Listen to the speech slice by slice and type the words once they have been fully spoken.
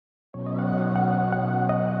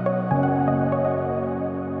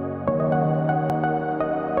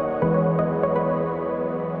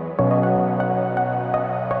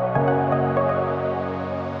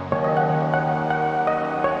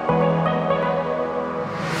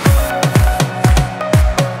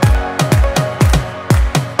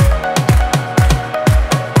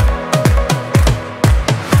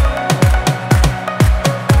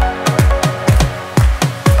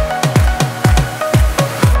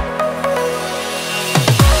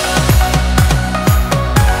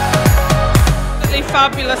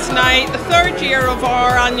fabulous night, the third year of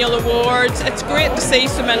our annual awards. It's great to see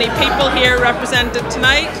so many people here represented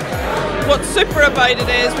tonight. What's super about it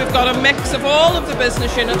is we've got a mix of all of the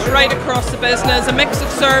business units right across the business, a mix of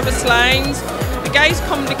service lines. The guys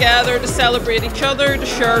come together to celebrate each other, to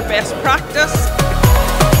share best practice.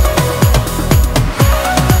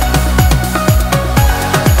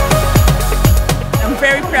 I'm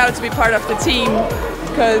very proud to be part of the team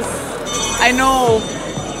because I know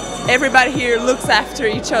everybody here looks after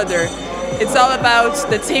each other. It's all about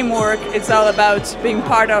the teamwork, it's all about being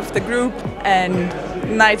part of the group, and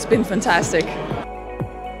tonight's been fantastic.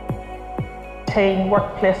 Team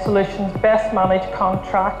Workplace Solutions Best Managed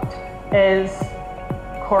Contract is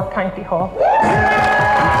Cork County Hall.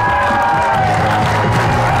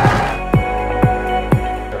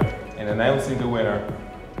 In announcing the winner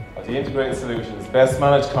of the Integrated Solutions Best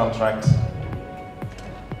Managed Contract,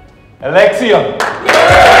 Alexia!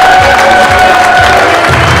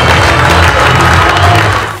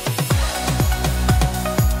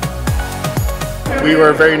 We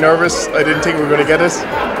were very nervous. I didn't think we were going to get it,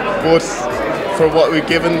 but for what we've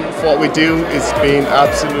given, for what we do, it's been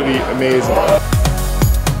absolutely amazing.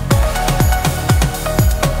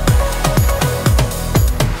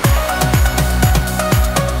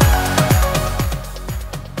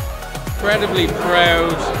 Incredibly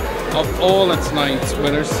proud of all of tonight's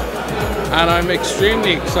winners, and I'm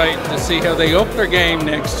extremely excited to see how they up their game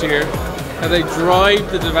next year, how they drive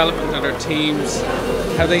the development of their teams,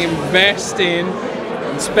 how they invest in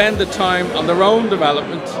and spend the time on their own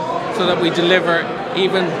development so that we deliver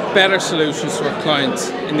even better solutions to our clients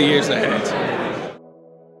in the years ahead.